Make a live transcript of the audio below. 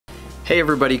Hey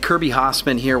everybody, Kirby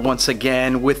Hasseman here once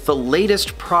again with the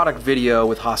latest product video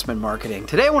with Hasseman Marketing.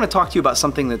 Today I want to talk to you about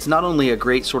something that's not only a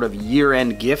great sort of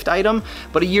year-end gift item,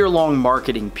 but a year-long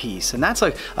marketing piece. And that's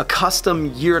a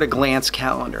custom year-at-a-glance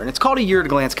calendar. And it's called a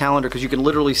year-at-a-glance calendar because you can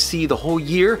literally see the whole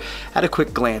year at a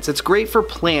quick glance. It's great for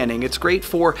planning. It's great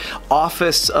for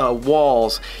office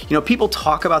walls. You know, people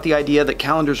talk about the idea that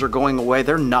calendars are going away.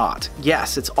 They're not.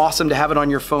 Yes, it's awesome to have it on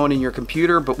your phone and your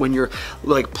computer, but when you're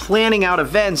like planning out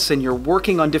events and you're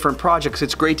working on different projects,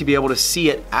 it's great to be able to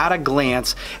see it at a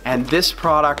glance. And this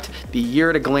product, the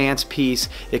year-at-a-glance piece,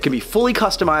 it can be fully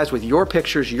customized with your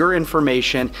pictures, your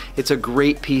information. It's a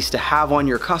great piece to have on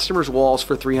your customers' walls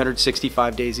for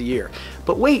 365 days a year.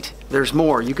 But wait, there's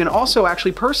more. You can also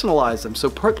actually personalize them. So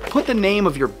put the name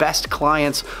of your best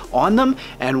clients on them,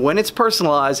 and when it's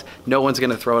personalized, no one's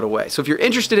gonna throw it away. So if you're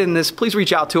interested in this, please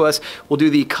reach out to us. We'll do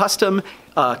the custom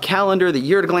calendar, the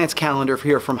year-at-a-glance calendar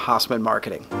here from Hasseman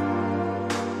Marketing.